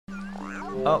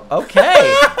Oh,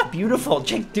 okay. Beautiful.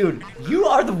 Jake, dude, you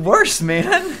are the worst,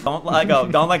 man. Don't let go.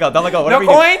 Don't let go. Don't let go. No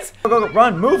coins? Go.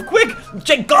 Run. Move quick.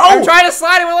 Jake, go. I'm trying to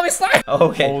slide. It won't let me slide.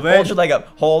 Okay. Hold your leg up.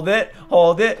 Hold it.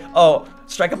 Oh,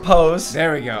 strike a pose.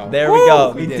 There we go. There we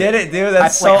go. We did it, dude.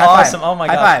 That's so awesome. Oh my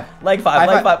god. High five.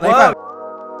 Leg five. Whoa.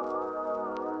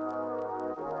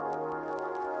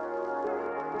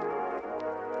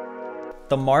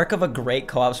 The mark of a great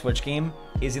co-op Switch game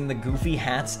is in the goofy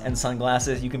hats and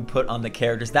sunglasses you can put on the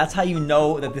characters. That's how you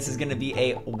know that this is going to be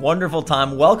a wonderful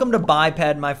time. Welcome to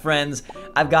BIPED, my friends.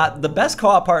 I've got the best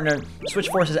co-op partner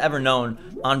SwitchForce has ever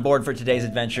known on board for today's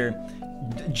adventure.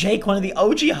 Jake, one of the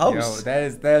OG hosts. Yo, that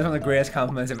is one of the greatest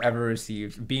compliments I've ever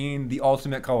received. Being the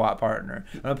ultimate co-op partner.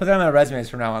 I'm gonna put that on my resumes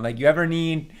from now on. Like, you ever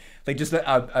need like just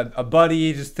a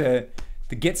buddy just to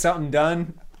get something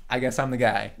done? I guess I'm the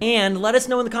guy. And let us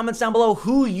know in the comments down below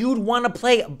who you'd want to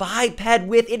play BIPED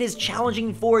with. It is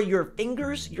challenging for your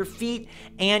fingers, your feet,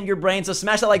 and your brain. So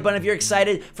smash that like button if you're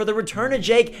excited for the return of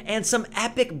Jake and some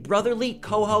epic brotherly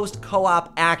co-host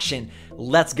co-op action.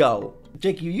 Let's go.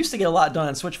 Jake, you used to get a lot done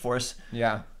on SwitchForce.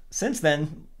 Yeah. Since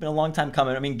then, been a long time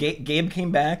coming. I mean, Gabe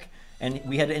came back, and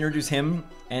we had to introduce him.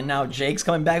 And now Jake's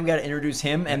coming back. We got to introduce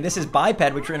him. And this is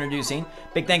BIPED, which we're introducing.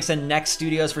 Big thanks to Next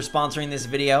Studios for sponsoring this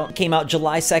video. It came out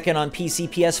July 2nd on PC,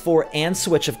 PS4, and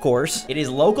Switch, of course. It is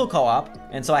local co-op,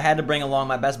 and so I had to bring along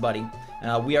my best buddy.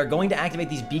 We are going to activate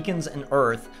these beacons in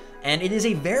Earth, and it is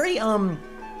a very, it's a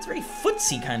very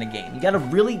footsy kind of game. You got to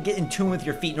really get in tune with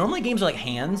your feet. Normally games are like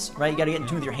hands, right? You got to get in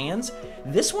tune with your hands.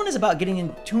 This one is about getting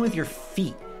in tune with your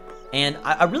feet. And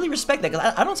I really respect that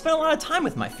because I don't spend a lot of time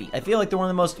with my feet. I feel like they're one of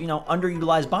the most,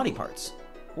 underutilized body parts.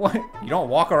 What? You don't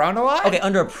walk around a lot? Okay,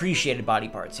 underappreciated body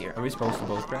parts here. Are we supposed to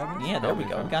both grab them? Yeah, there we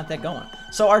go. We got that going.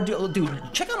 So dude,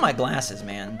 check out my glasses,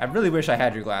 man. I really wish I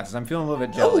had your glasses. I'm feeling a little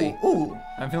bit jelly. Ooh.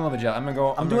 I'm feeling a little bit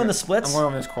jelly. I'm doing the splits. I'm going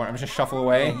over this corner. I'm just gonna shuffle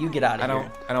away. Yeah, you get out of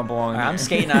here. I don't belong here. I'm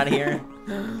skating out of here.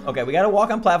 Okay, we got to walk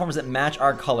on platforms that match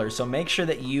our colors. So make sure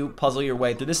that you puzzle your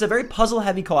way through. This is a very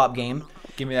puzzle-heavy co-op game.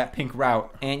 Give me that pink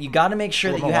route. And you got to make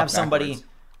sure that you have somebody.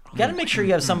 You got to make sure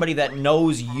you have somebody that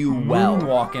knows you well.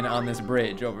 Walking on this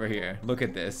bridge over here. Look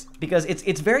at this. Because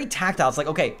it's very tactile. It's like,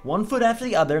 okay, one foot after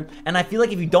the other. And I feel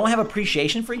like if you don't have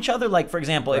appreciation for each other, like for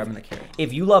example,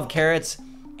 if you love carrots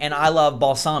and I love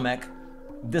balsamic,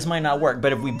 this might not work.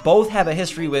 But if we both have a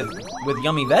history with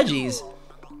yummy veggies,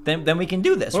 then we can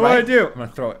do this, right? What do I do? I'm gonna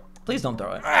throw it. Please don't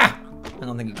throw it. Ah! I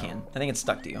don't think you can. I think it's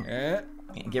stuck to you. Yeah.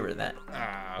 Get rid of that.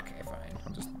 Okay, fine.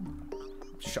 I'll just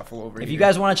shuffle over here. If you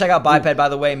guys want to check out BIPED, by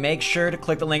the way, make sure to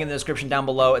click the link in the description down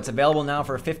below. It's available now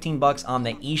for 15 bucks on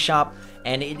the eShop,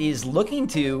 and it is looking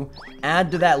to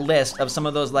add to that list of some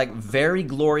of those like very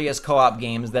glorious co-op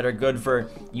games that are good for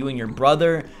you and your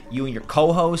brother, you and your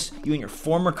co-host, you and your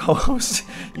former co-host,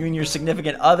 you and your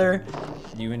significant other,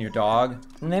 you and your dog.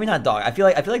 Maybe not dog. I feel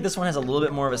like this one has a little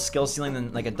bit more of a skill ceiling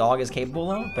than like a dog is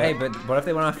capable of. Hey, but what if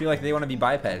they want to feel like they want to be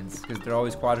bipeds because they're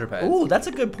always quadrupeds? Ooh, that's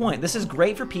a good point. This is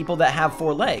great for people that have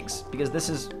 4 legs because this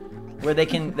is where they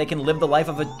can live the life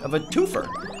of a twofer.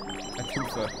 A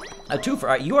twofer. A twofer. All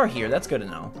right, you are here. That's good to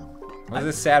know. What is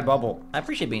this sad bubble? I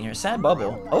appreciate being here. Sad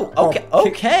bubble. Oh, okay.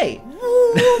 Okay.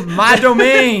 My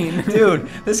domain. Dude,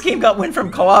 this game went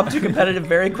from co-op to competitive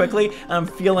very quickly, and I'm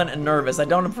feeling nervous. I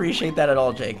don't appreciate that at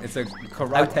all, Jake. It's a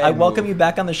karate I welcome you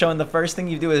back on the show, and the first thing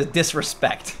you do is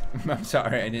disrespect. I'm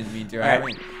sorry, I didn't mean to. I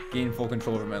haven't gained full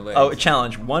control over my legs. Oh,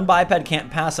 challenge. One biped can't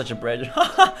pass such a bridge.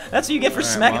 That's what you get for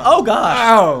smacking. Oh, gosh.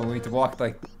 Oh, we have to walk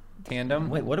like tandem.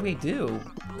 Wait, what do we do?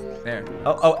 There.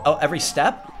 Oh, every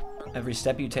step? Every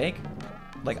step you take?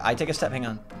 Like, I take a step, hang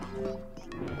on.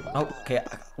 Oh, okay,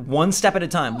 one step at a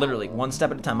time, literally, one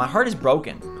step at a time. My heart is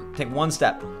broken. Take one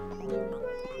step.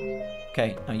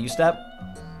 Okay, now you step.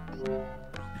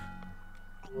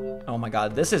 Oh my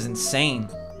god, this is insane.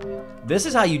 This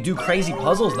is how you do crazy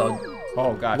puzzles, though.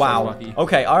 Oh gosh, wow. Lucky.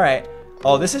 Okay, alright.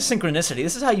 Oh, this is synchronicity.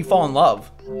 This is how you fall in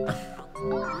love.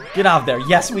 Get out of there.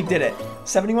 Yes, we did it.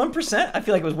 71%? I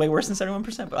feel like it was way worse than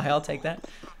 71%, but I'll take that.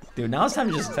 Dude, now it's time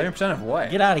to just... 70% of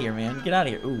what? Get out of here, man. Get out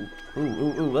of here. Ooh.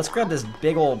 Let's grab this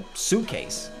big old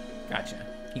suitcase. Gotcha.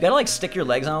 You gotta, like, stick your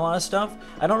legs on a lot of stuff.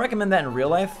 I don't recommend that in real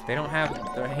life. They don't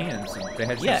have their hands. They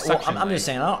have I'm just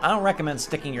saying, I don't recommend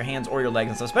sticking your hands or your legs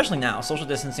and stuff, especially now. Social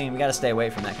distancing, we gotta stay away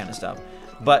from that kind of stuff.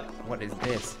 But... What is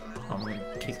this? I'm gonna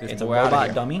kick this It's a boy out robot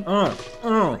of dummy.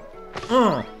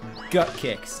 Gut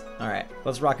kicks. Alright,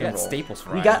 let's rock and roll. Staples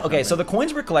for okay, so the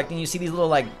coins we're collecting, you see these little,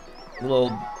 like, I'm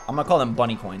gonna call them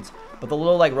bunny coins, but the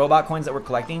little like robot coins that we're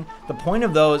collecting, the point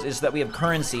of those is that we have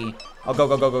currency. Oh, go.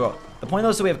 The point of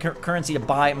those is that we have currency to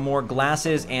buy more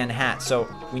glasses and hats. So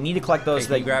we need to collect those.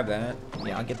 Hey, can you grab that?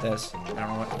 Yeah, I'll get this. I don't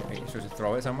know what. Are you supposed to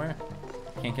throw it somewhere?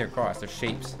 Can't get across. There's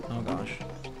shapes. Oh gosh.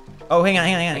 Oh, hang on.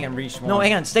 I can reach one. No,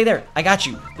 hang on. Stay there. I got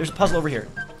you. There's a puzzle over here.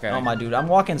 Okay. Oh my dude, I'm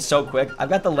walking so quick. I've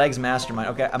got the legs mastermind.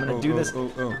 Okay, I'm gonna do this.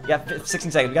 Yeah,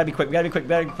 16 seconds. We gotta be quick. We gotta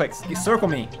be quick. You circle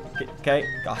me. Okay.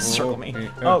 Oh, circle me.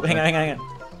 Oh, hang on.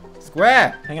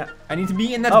 Square. Hang on. I need to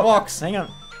be in that box. Hang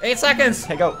on. 8 seconds.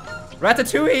 Okay, go.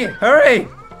 Ratatouille. Hurry.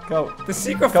 Go. The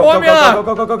secret formula.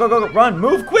 Go. Run.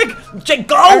 Move quick. Jake,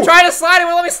 go. I'm trying to slide. It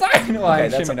won't let me slide. No, okay,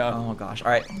 that's oh gosh.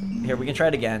 All right. Here, we can try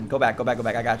it again. Go back.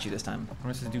 I got you this time.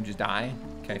 What does this dude just die?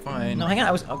 Okay, fine. No, hang on.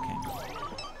 Okay.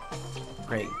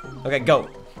 Great. Okay, go.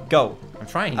 I'm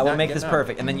trying. I will make this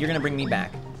perfect, and then you're gonna bring me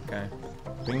back. Okay.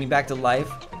 Bring me back to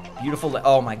life. Beautiful.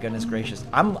 Oh my goodness gracious.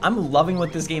 I'm loving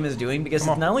what this game is doing because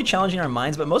it's not only challenging our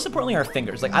minds, but most importantly our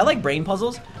fingers. Like I like brain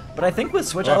puzzles, but I think with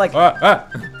Switch I like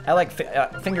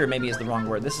finger maybe is the wrong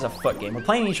word. This is a foot game. We're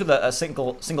playing each with a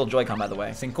single Joy-Con, by the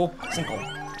way. Single. A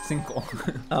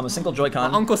single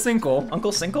Joy-Con. Uncle Sinkle.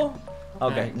 Uncle Sinkle?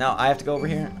 Okay, now I have to go over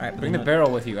here. All right. Bring the barrel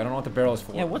with you. I don't know what the barrel is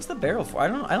for. Yeah, what's the barrel for? I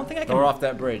don't think I can. Throw off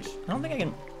that bridge. I don't think I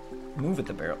can move with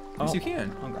the barrel. Yes, you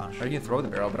can. Oh gosh. Or you can throw the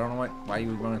barrel, but I don't know why you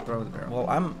would want to throw the barrel.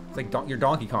 Well, It's like you're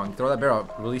Donkey Kong. Throw that barrel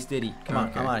really steady. Come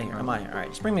on, I'm out of here. All right,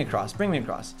 just bring me across.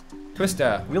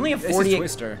 Twister. We only have 48.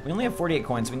 We only have 48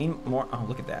 coins. We need more. Oh,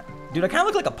 look at that, dude. I kind of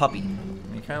look like a puppy.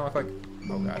 You kind of look like.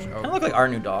 Oh gosh. I look like our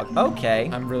new dog.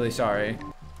 Okay. I'm really sorry.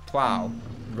 Plow.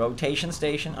 Rotation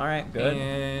station. All right, good.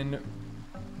 And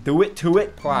do it to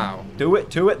it. Plow. Do it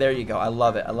to it. There you go. I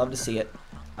love it. I love to see it.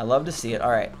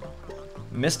 All right.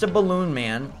 Mr. Balloon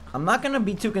Man. I'm not gonna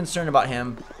be too concerned about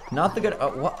him. Not the good.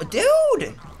 What,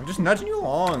 dude? I'm just nudging you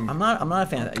along. I'm not a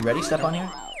fan of that. You ready? Step on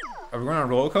here. Are we going on a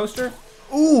roller coaster?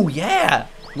 Ooh, yeah.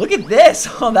 Look at this.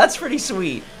 Oh, that's pretty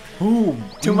sweet. Ooh.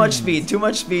 Too much speed. Ooh,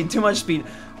 nice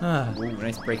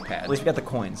brake pad. At least we got the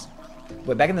coins.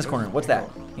 Wait, back in this corner. What's that?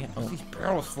 Yeah. What's these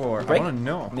barrels for? Break? I want to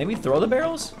know. Maybe throw the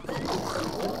barrels?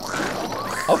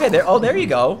 Okay, there. Oh, there you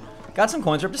go. Got some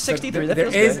coins. We're up to 63. That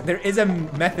feels good. There is a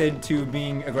method to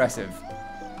being aggressive.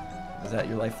 Is that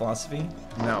your life philosophy?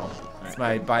 No. It's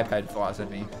my biped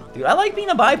philosophy. Dude, I like being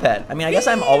a biped. I mean, I guess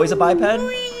I'm always a biped.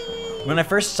 When I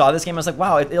first saw this game, I was like,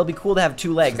 wow, it'll be cool to have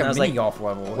 2 legs. It's and I was mini like, golf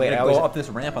level. Wait, I go up this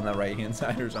ramp on the right-hand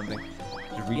side or something.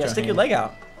 Yeah, stick your leg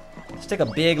out. Stick a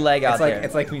big leg out there.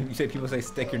 It's like when you say people say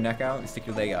stick your neck out, you stick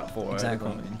your leg out for.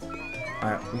 Exactly. All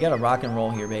right, we got to rock and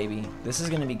roll here, baby. This is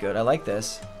gonna be good. I like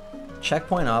this.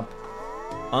 Checkpoint up.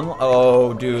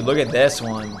 Oh, dude, look at this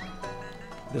one.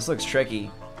 This looks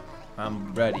tricky.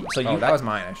 I'm ready. So that was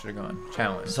mine. I should have gone.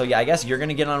 Challenge. So yeah, I guess you're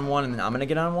gonna get on one, and then I'm gonna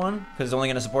get on one, because it's only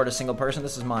gonna support a single person.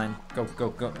 This is mine. Go.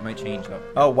 It might change though.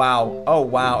 Oh wow.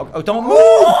 Oh, don't move.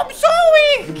 Oh, I'm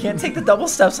sorry. You can't take the double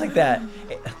steps like that.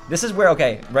 This is where,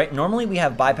 okay, right? Normally we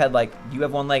have biped, like you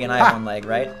have one leg and I have one leg,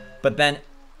 right? But then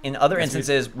in other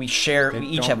instances we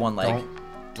each have one leg.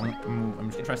 Don't move.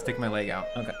 I'm just trying to stick my leg out.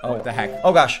 Okay. Oh, what the heck?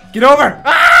 Oh gosh. Get over!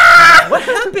 Ah! What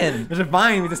happened? There's a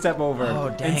vine we have to step over.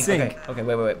 Oh dang. And sink. Okay.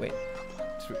 Wait.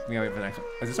 We gotta wait for the next one.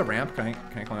 Is this a ramp? Can I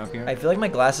climb up here? I feel like my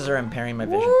glasses are impairing my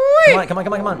vision.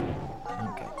 Come on.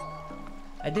 Okay.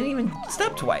 I didn't even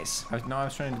step twice. I was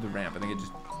trying to do the ramp. I think it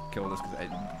just killed us because I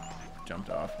jumped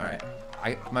off. All right.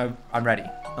 I'm ready.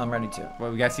 I'm ready too.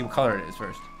 Well, we gotta see what color it is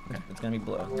first. Okay. It's gonna be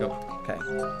blue. Go. Okay.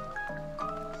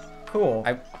 Cool.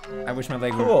 I wish my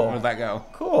leg would let go.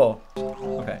 Cool.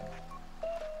 Okay.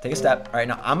 Take a step. All right,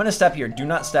 now I'm gonna step here. Do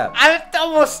not step. I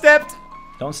almost stepped.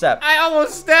 Don't step. I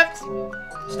almost stepped.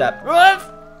 Step. What?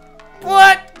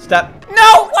 Step.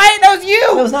 No, wait, that was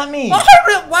you. That was not me.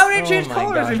 Why would I change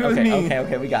colors if it was me?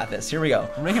 Okay, we got this. Here we go.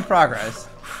 We're making progress.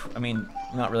 I mean,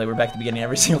 not really. We're back to the beginning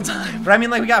every single time. But I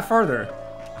mean, like, we got further.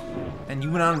 And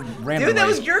you went on randomly. Dude, that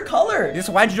was your color.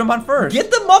 So why'd you jump on first? Get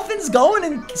the muffins going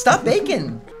and stop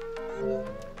baking.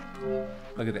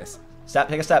 Look at this. Stop,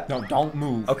 take a step. No, don't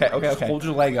move. Okay. Just hold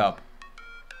your leg up.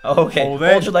 Okay,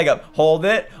 hold your leg up. Hold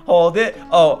it.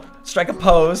 Oh, strike a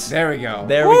pose. There we go.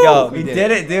 There we go. We did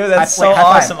it, dude. That's so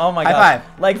awesome. Oh my god. High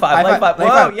five. Leg five.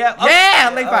 Whoa, yeah. Yeah,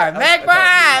 leg five. Leg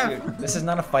five. Dude, this is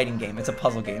not a fighting game. It's a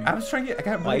puzzle game. I was trying to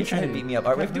get. Why are you trying to beat me up?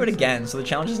 All right, we have to do it again, so the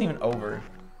challenge isn't even over.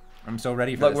 I'm so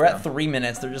ready for this. Look, we're at 3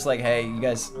 minutes. They're just like, hey, you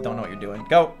guys don't know what you're doing.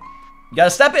 Go. You gotta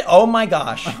step it. Oh my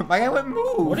gosh. My guy went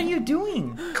move. What are you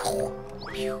doing?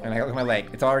 And I got my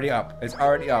leg. It's already up.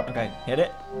 Okay, hit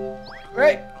it.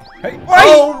 Right. Hey.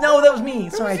 Oh no, that was me.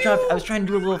 Sorry, I was trying to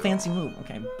do a little fancy move.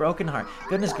 Okay, broken heart.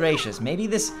 Goodness gracious. Maybe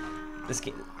this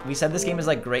game. We said this game is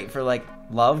like great for like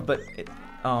love, but it.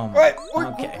 Wait.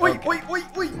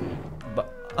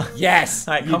 But yes.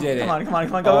 All right, you did it. Come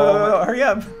on. Go. Hurry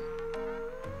up.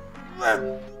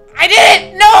 I did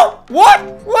it. No. What?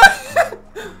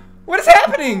 What is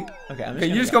happening? Okay, I'm just Okay,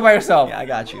 you gonna just go by yourself. Yeah, I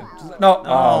got you. No.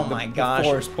 Oh my gosh.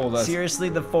 The force pulled us. Seriously,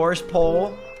 the force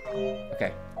pull.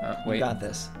 Okay. Wait. You got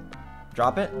this.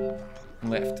 Drop it.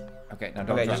 Lift. Okay, now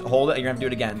don't Okay, drop. just hold it. You're gonna have to do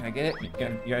it again. Can I get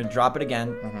it? You're gonna drop it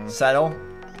again. Settle.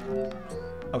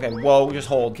 Okay, whoa, just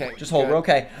hold. Okay, just hold. good. We're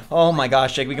okay. Oh my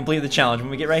gosh, Jake, we completed the challenge. When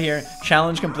we get right here,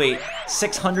 challenge complete.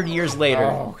 600 years later,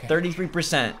 Oh, okay.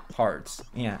 33%. Hearts.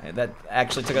 Yeah, that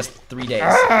actually took us 3 days.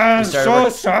 I'm so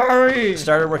sorry.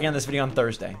 Started working on this video on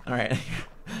Thursday. All right,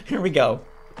 here we go.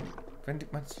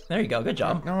 What's- There you go. Good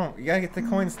job. No, you gotta get the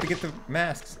coins to get the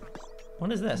masks.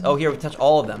 What is this? Oh, here we touch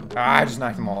all of them. I just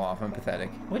knocked them all off. I'm pathetic.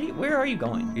 Where are you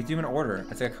going? You do an order.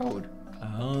 It's a code.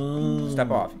 Oh.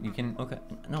 Step off. You can. Okay.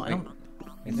 No, I don't.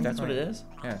 That's what it is.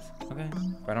 Yes. Okay.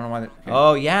 But I don't know why. Okay.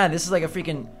 Oh yeah, this is like a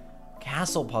freaking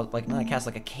castle, like not a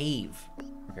castle, like a cave.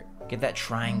 Okay. Get that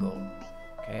triangle.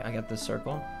 Okay, I got this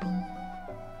circle.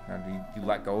 Now do you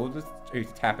let go of this, or you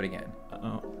tap it again?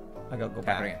 Oh, I gotta go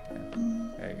Tap back. it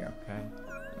again. There you go. Okay.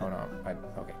 Oh no.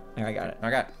 Okay. There, I got it. I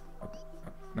got it. Okay.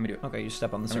 Let me do it. Okay, you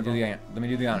step on the Let me circle.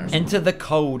 do the honors. Enter the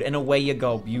code, and away you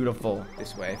go. Beautiful.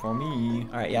 This way for me.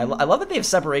 All right, yeah, I love that they have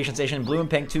separation station, blue and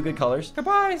pink, 2 good colors.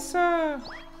 Goodbye, sir.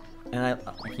 And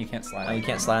You can't slide. oh, you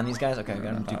can't slide on these guys. Okay, I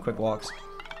gotta do quick walks.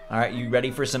 All right, you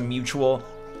ready for some mutual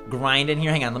grind in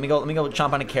here? Hang on, let me go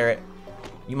chomp on a carrot.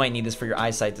 You might need this for your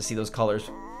eyesight to see those colors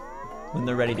when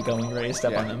they're ready to go, when you're ready to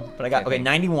step on them. But I got, okay,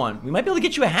 91. We might be able to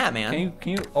get you a hat, man.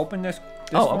 Can you open this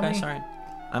Oh, for okay, me? sorry.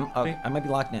 I might be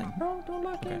locked in. No, don't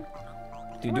lock in.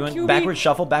 Dude, Come on, doing QB. backwards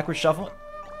shuffle, backwards shuffle.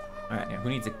 All right, Yeah, who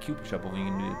needs a cube shuffle when you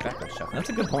can do the backward shuffle? that's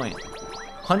a good point.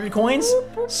 100 coins?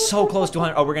 So close to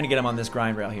 100. Oh, we're gonna get him on this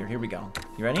grind rail here. Here we go.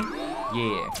 You ready?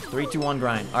 Yeah. 3, 2, 1,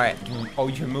 grind. All right. Oh,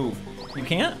 you can move. You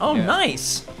can't? Oh, Yeah.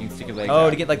 nice. You can stick your legs Oh, out.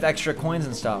 to get like the extra coins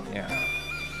and stuff. Yeah.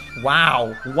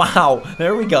 Wow. Wow.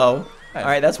 There we go. Nice. All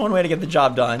right, that's one way to get the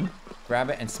job done. Grab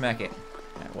it and smack it.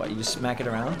 All right, what, you just smack it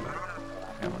around?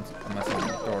 Yeah, unless I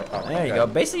throw it up. There you Okay. go.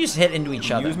 Basically, you just hit into each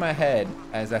other. Use my head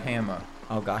as a hammer.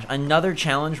 Oh, gosh. Another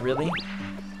challenge, really?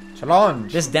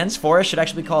 Challenge. This dense forest should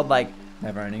actually be called, like,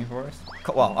 Never ending forest.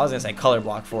 well, I was going to say color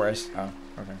block forest. Oh,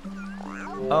 okay.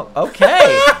 Oh,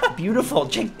 okay. Beautiful.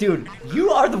 Jake, dude, you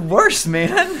are the worst,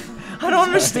 man. I don't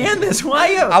understand this.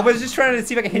 Why I you? was just trying to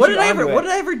see if I could hit What you did I onto ever? it. What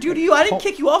did I ever do to you? I didn't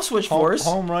kick you off SwitchForce.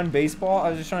 Home run baseball. I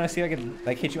was just trying to see if I could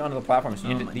like hit you onto the platform. So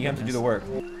you, Oh have, my to, you have to do goodness. the work.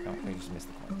 No, you just missed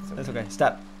the point. That's okay.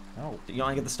 Step. No. You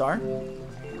want to get the star?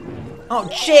 Oh,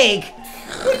 Jake!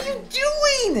 What are you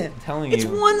doing? I'm telling It's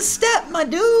you. one step, my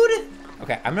dude.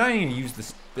 Okay, I'm not even gonna use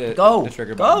this. The Go.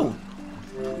 trigger Go.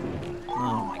 button.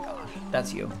 Oh my gosh,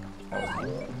 that's you. That was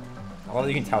me. I love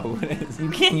that you can tell who it is. You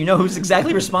can. You know who's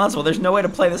exactly responsible. There's no way to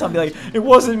play this and be like, it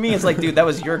wasn't me. It's like, dude, that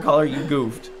was your color. You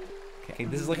goofed. Okay,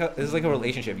 this is like a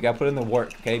relationship. You gotta put in the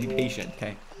work. Okay, be patient.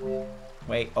 Okay.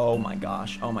 Wait. Oh my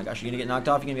gosh. Oh my gosh. You gonna get knocked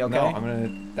off? You gonna be No, okay? I'm gonna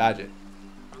dodge it.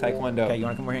 Taekwondo. Okay. You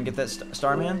wanna come over here and get that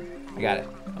star, man? I got it.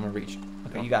 I'm gonna reach.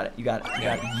 Okay. You got it. You got it. You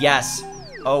got it. Yes.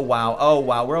 Oh wow. Oh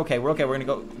wow. We're okay. We're okay. We're gonna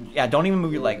go. Yeah. Don't even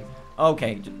move your leg.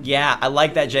 Okay. Yeah. I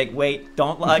like that, Jake. Wait.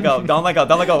 Don't let go. Don't let go.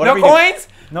 Don't let go. No Whatever you do. coins?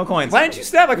 No coins. Why didn't you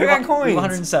step? I could have gotten We have coins.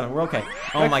 107. We're okay.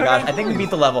 Oh I my could've gosh. gotten I think we coins. beat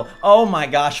the level. Oh my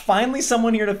gosh. Finally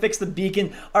someone here to fix the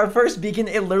beacon. Our first beacon,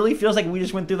 it literally feels like we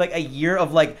just went through like a year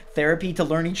of like therapy to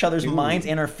learn each other's minds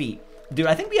and our feet. Dude,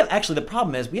 I think we have actually the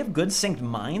problem is we have good synced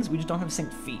minds. We just don't have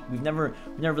synced feet. We've never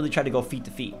really tried to go feet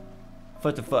to feet.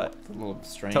 Foot to foot. It's a little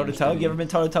strange. Toe to toe. me. You ever been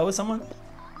toe to toe with someone?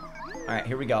 All right,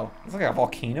 here we go. It's like a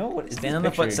volcano. What is Stand this on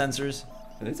the foot picture? sensors.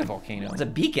 It is a volcano. It's a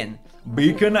beacon.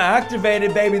 Beacon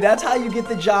activated, baby. That's how you get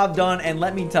the job done. And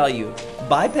let me tell you,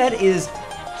 BIPED is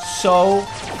so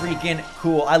freaking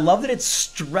cool. I love that it's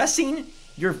stressing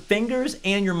your fingers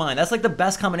and your mind. That's like the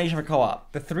best combination for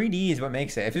co-op. The 3D is what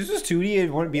makes it. If this was 2D,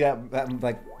 it wouldn't be that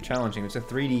like challenging. It's a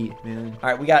 3D, man. All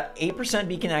right, we got 8%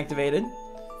 beacon activated.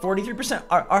 43%.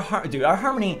 Our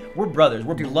harmony, we're brothers.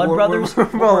 We're blood we're- brothers. we're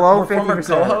below We're former 50%.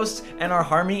 co-hosts, and our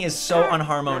harmony is so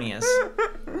unharmonious.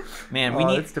 Man, we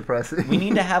need it's depressing. we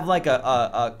need to have like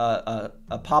a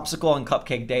popsicle and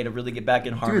cupcake day to really get back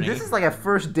in harmony. Dude, this is like a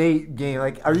first date game.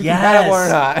 Like, are you yes. compatible or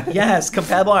not? Yes,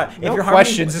 compatible. If No your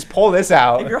questions. Just pull this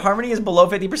out. If your harmony is below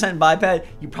 50% in BIPED,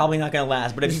 you're probably not gonna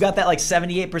last. But if you got that like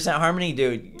 78% harmony,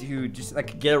 dude, just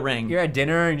like get a ring. You're at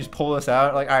dinner and you just pull this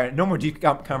out. Like, all right, no more deep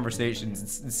conversations.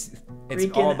 It's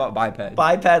Freaking all about BIPED.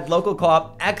 BIPED, local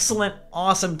co-op, excellent,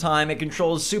 awesome time. It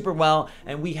controls super well,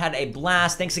 and we had a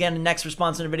blast. Thanks again to Next for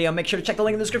sponsoring the video. Make sure to check the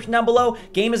link in the description down below.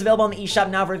 Game is available on the eShop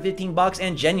now for 15 bucks,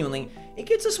 and genuinely, it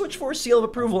gets a SwitchForce seal of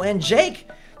approval. And Jake,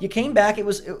 you came back.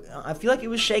 I feel like it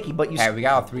was shaky, but Hey, we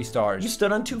got all 3 stars. you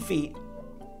stood on 2 feet.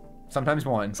 Sometimes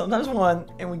one. Sometimes one,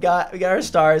 and we got our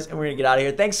stars, and we're gonna get out of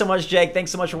here. Thanks so much, Jake.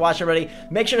 Thanks so much for watching, everybody.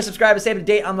 Make sure to subscribe and stay up to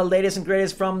date on the latest and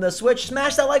greatest from the Switch.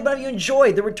 Smash that like button if you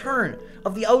enjoyed the return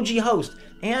of the OG host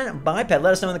and BIPED.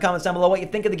 Let us know in the comments down below what you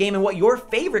think of the game and what your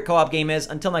favorite co-op game is.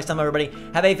 Until next time, everybody,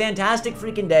 have a fantastic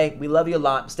freaking day. We love you a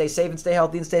lot. Stay safe and stay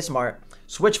healthy and stay smart.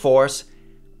 SwitchForce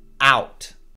out.